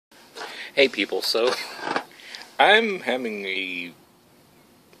Hey people, so I'm having a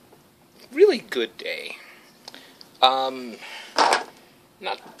really good day. Um,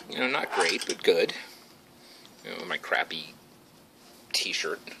 not great, but good. My crappy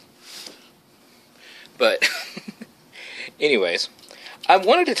t-shirt. But, anyways, I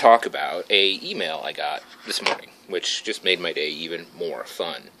wanted to talk about a email I got this morning, which just made my day even more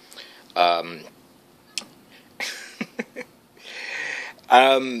fun. Um,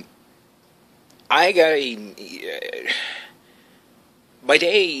 I got my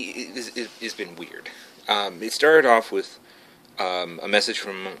day has been weird. It started off with a message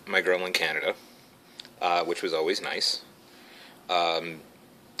from my girl in Canada, which was always nice. And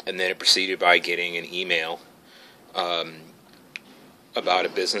then it proceeded by getting an email about a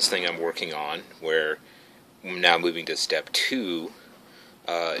business thing I'm working on, where I'm now moving to step 2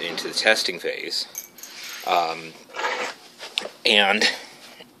 into the testing phase.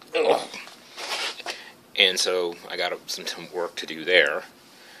 And so I got some work to do there.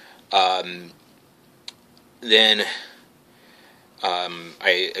 Then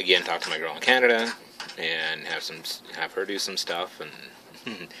I again talked to my girl in Canada and have her do some stuff, and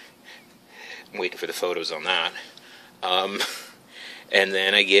I'm waiting for the photos on that. And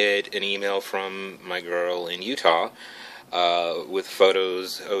then I get an email from my girl in Utah with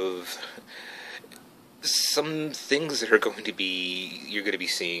photos of some things that you're going to be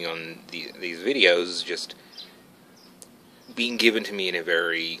seeing on these videos, just being given to me in a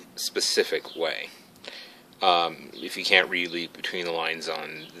very specific way. If you can't read between the lines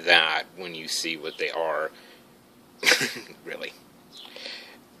on that when you see what they are, really.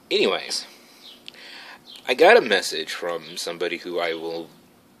 Anyways, I got a message from somebody who I will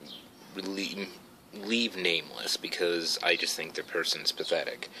leave nameless because I just think the person's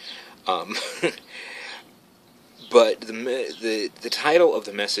pathetic. But the title of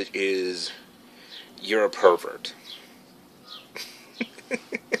the message is "You're a Pervert."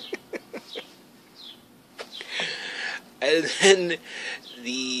 And then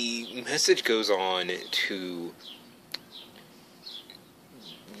the message goes on to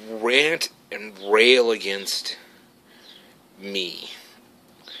rant and rail against me,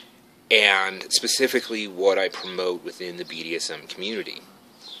 and specifically what I promote within the BDSM community.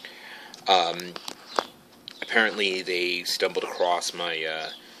 Apparently they stumbled across my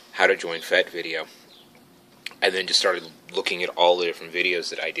How to Join FET video, and then just started looking at all the different videos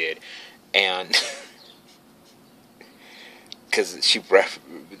that I did, and because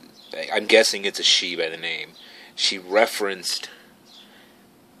I'm guessing it's a she by the name, she referenced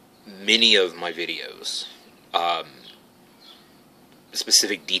many of my videos,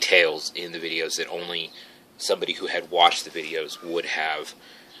 specific details in the videos that only somebody who had watched the videos would have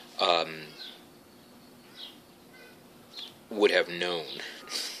known.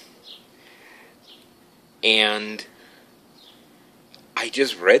 And I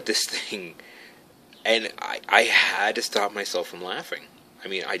just read this thing, and I had to stop myself from laughing. I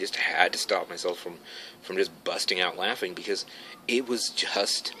mean, I just had to stop myself from just busting out laughing, because it was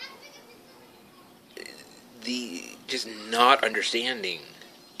just not understanding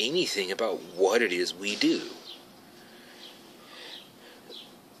anything about what it is we do.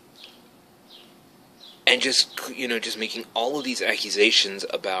 And just making all of these accusations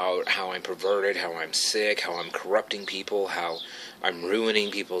about how I'm perverted, how I'm sick, how I'm corrupting people, how I'm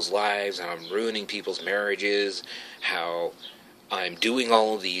ruining people's lives, how I'm ruining people's marriages, how I'm doing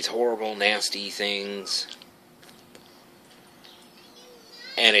all of these horrible, nasty things.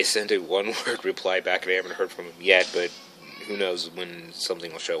 And I sent a one-word reply back, and I haven't heard from him yet, but who knows when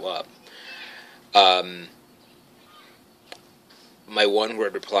something will show up. My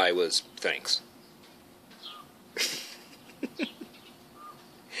one-word reply was, thanks.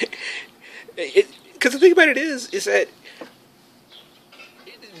 Because the thing about it is that,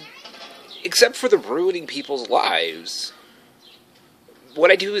 except for the ruining people's lives,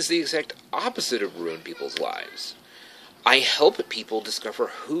 what I do is the exact opposite of ruin people's lives. I help people discover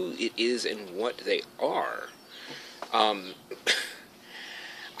who it is and what they are.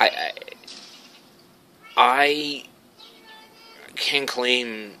 I can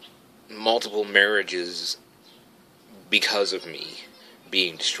claim multiple marriages because of me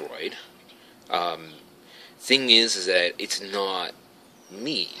being destroyed. Thing is that it's not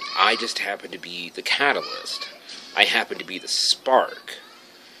me. I just happen to be the catalyst. I happen to be the spark.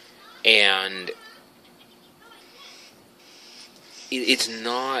 And it's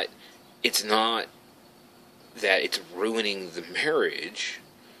not that it's ruining the marriage.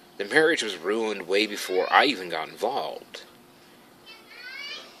 The marriage was ruined way before I even got involved.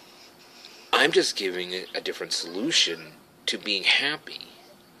 I'm just giving it a different solution to being happy.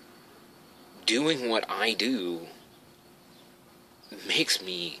 doing what I do makes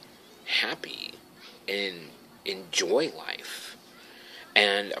me happy and enjoy life.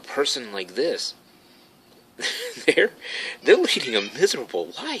 And a person like this, they're leading a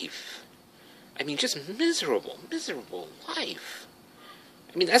miserable life. I mean, just miserable life.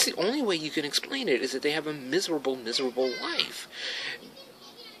 I mean, that's the only way you can explain it, is that they have a miserable life.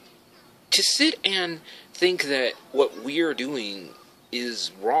 To sit and think that what we're doing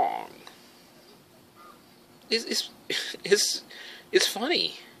is wrong is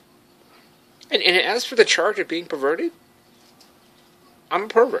funny. And as for the charge of being perverted, I'm a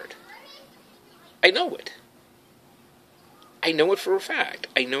pervert. I know it. I know it for a fact.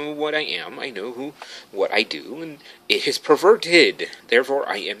 I know what I am. I know what I do, and it is perverted. Therefore,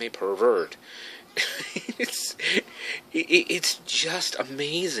 I am a pervert. It's just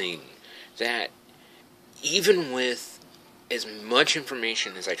amazing that even with as much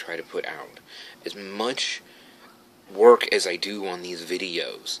information as I try to put out, as much work as I do on these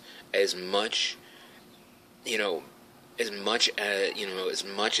videos, as much as much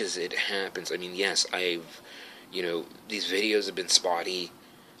as it happens. I mean, yes, these videos have been spotty,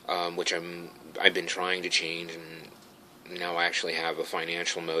 which I've been trying to change, and now I actually have a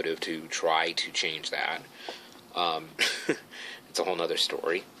financial motive to try to change that. It's a whole nother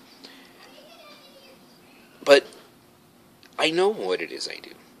story. But I know what it is I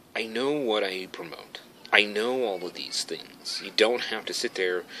do. I know what I promote. I know all of these things. You don't have to sit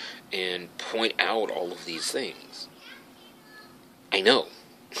there and point out all of these things. I know.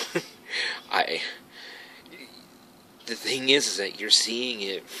 The thing is that you're seeing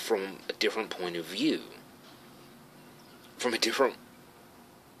it from a different point of view. From a different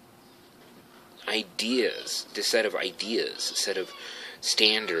ideas, a set of ideas, a set of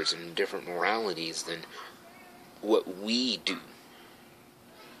standards and different moralities than what we do.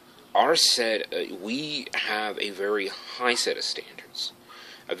 We have a very high set of standards,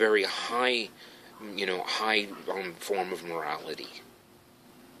 a very high form of morality.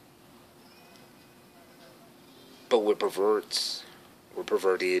 But we're perverts. We're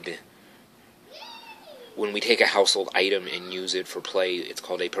perverted. When we take a household item and use it for play, it's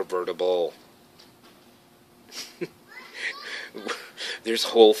called a pervertible. There's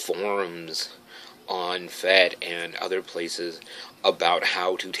whole forums on Fed and other places about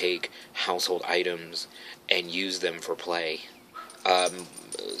how to take household items and use them for play.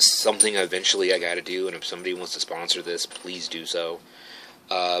 Something eventually I gotta do, and if somebody wants to sponsor this, please do so.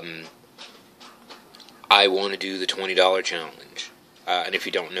 I want to do the $20 challenge. And if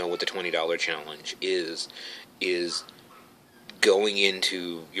you don't know what the $20 challenge is going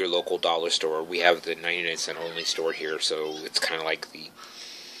into your local dollar store. We have the 99-cent only store here, so it's kind of like the...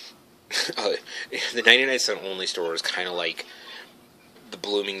 the 99-cent only store is kind of like the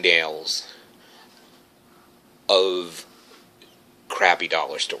Bloomingdale's of crappy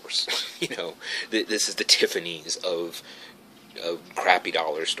dollar stores. This is the Tiffany's of crappy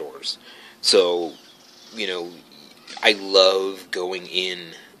dollar stores. So, I love going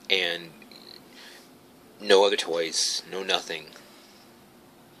in and no other toys, no nothing,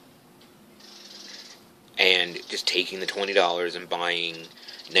 and just taking the $20 and buying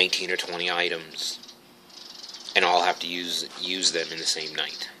 19 or 20 items, and I'll have to use them in the same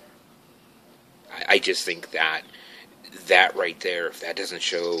night. I just think that right there, if that doesn't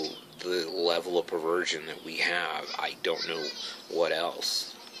show the level of perversion that we have, I don't know what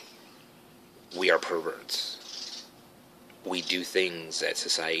else. We are perverts. We do things that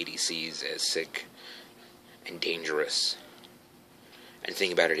society sees as sick and dangerous. And the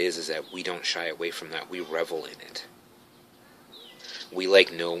thing about it is that we don't shy away from that. We revel in it. We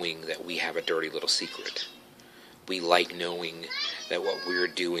like knowing that we have a dirty little secret. We like knowing that what we're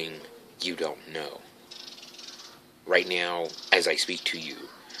doing, you don't know. Right now, as I speak to you,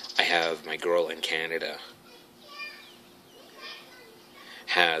 I have my girl in Canada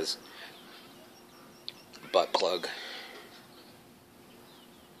has butt plug.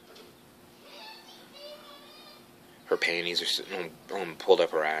 Her panties are sitting pulled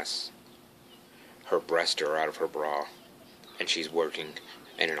up her ass. Her breasts are out of her bra. And she's working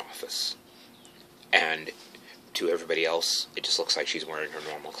in an office. And to everybody else, it just looks like she's wearing her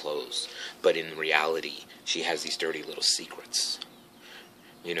normal clothes. But in reality, she has these dirty little secrets.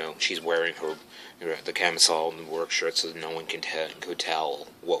 She's wearing the camisole and the work shirt so that no one could tell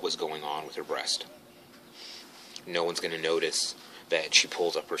what was going on with her breast. No one's going to notice that she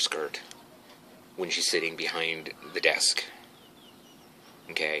pulls up her skirt when she's sitting behind the desk.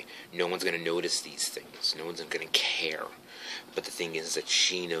 Okay? No one's going to notice these things. No one's going to care. But the thing is that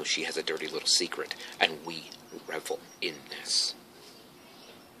she knows she has a dirty little secret, and we revel in this.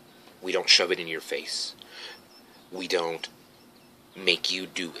 We don't shove it in your face. We don't make you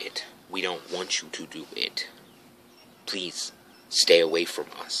do it. We don't want you to do it. Please, stay away from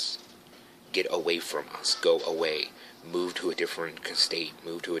us. Get away from us. Go away. Move to a different state.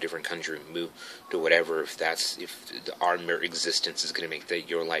 Move to a different country. Move to whatever. If our mere existence is going to make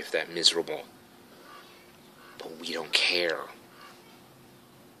your life that miserable. But we don't care.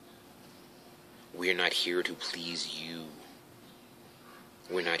 We're not here to please you.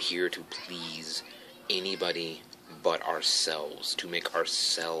 We're not here to please anybody but ourselves, to make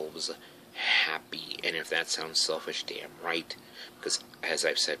ourselves happy. And if that sounds selfish, damn right. Because, as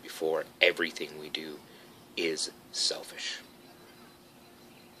I've said before, everything we do is selfish.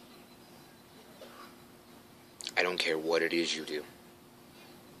 I don't care what it is you do.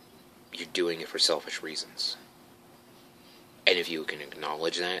 You're doing it for selfish reasons. And if you can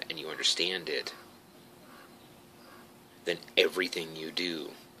acknowledge that and you understand it, then everything you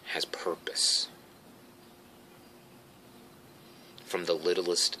do has purpose. From the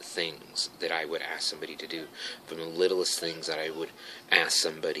littlest things that I would ask somebody to do, from the littlest things that I would ask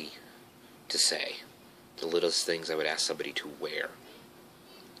somebody to say, the littlest things I would ask somebody to wear,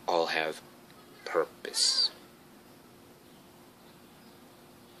 all have purpose.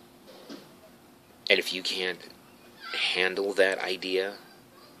 And if you can't handle that idea,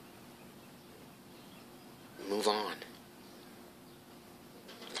 move on.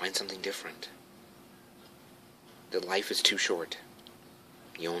 Find something different. That life is too short.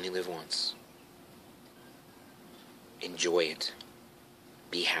 You only live once. Enjoy it.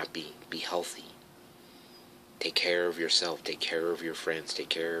 Be happy. Be healthy. Take care of yourself. Take care of your friends. Take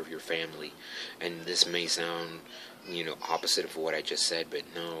care of your family. And this may sound, opposite of what I just said, but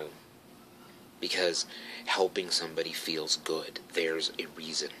no. Because helping somebody feels good. There's a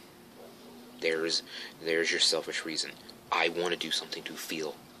reason. There's your selfish reason. I want to do something to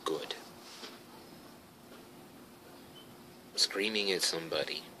feel good. Screaming at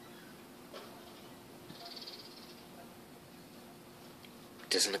somebody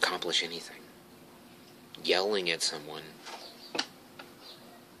doesn't accomplish anything. Yelling at someone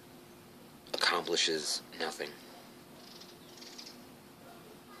accomplishes nothing.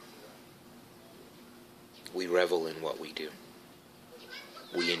 We revel in what we do.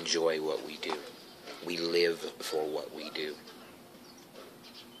 We enjoy what we do. We live for what we do.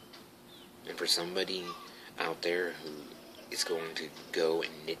 And for somebody out there who is going to go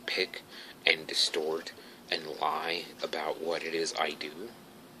and nitpick and distort and lie about what it is I do,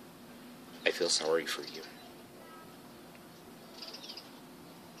 I feel sorry for you.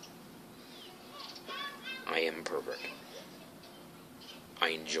 I am a pervert. I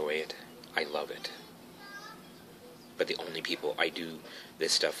enjoy it. I love it. But the only people I do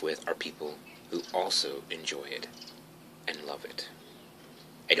this stuff with are people who also enjoy it and love it.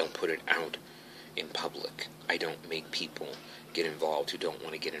 I don't put it out in public. I don't make people get involved who don't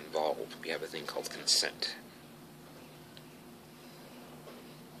want to get involved. We have a thing called consent.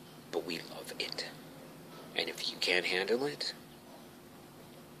 But we love it. And if you can't handle it,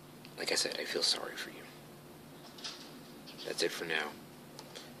 like I said, I feel sorry for you. That's it for now.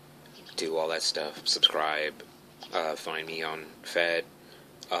 Do all that stuff. Subscribe. Find me on Fed.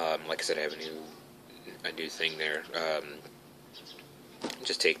 Like I said, I have a new thing there.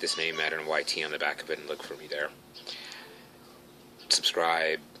 Just take this name, add an YT on the back of it, and look for me there.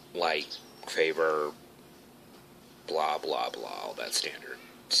 Subscribe, like, favor, blah, blah, blah, all that standard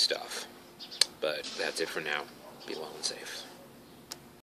stuff. But that's it for now. Be well and safe.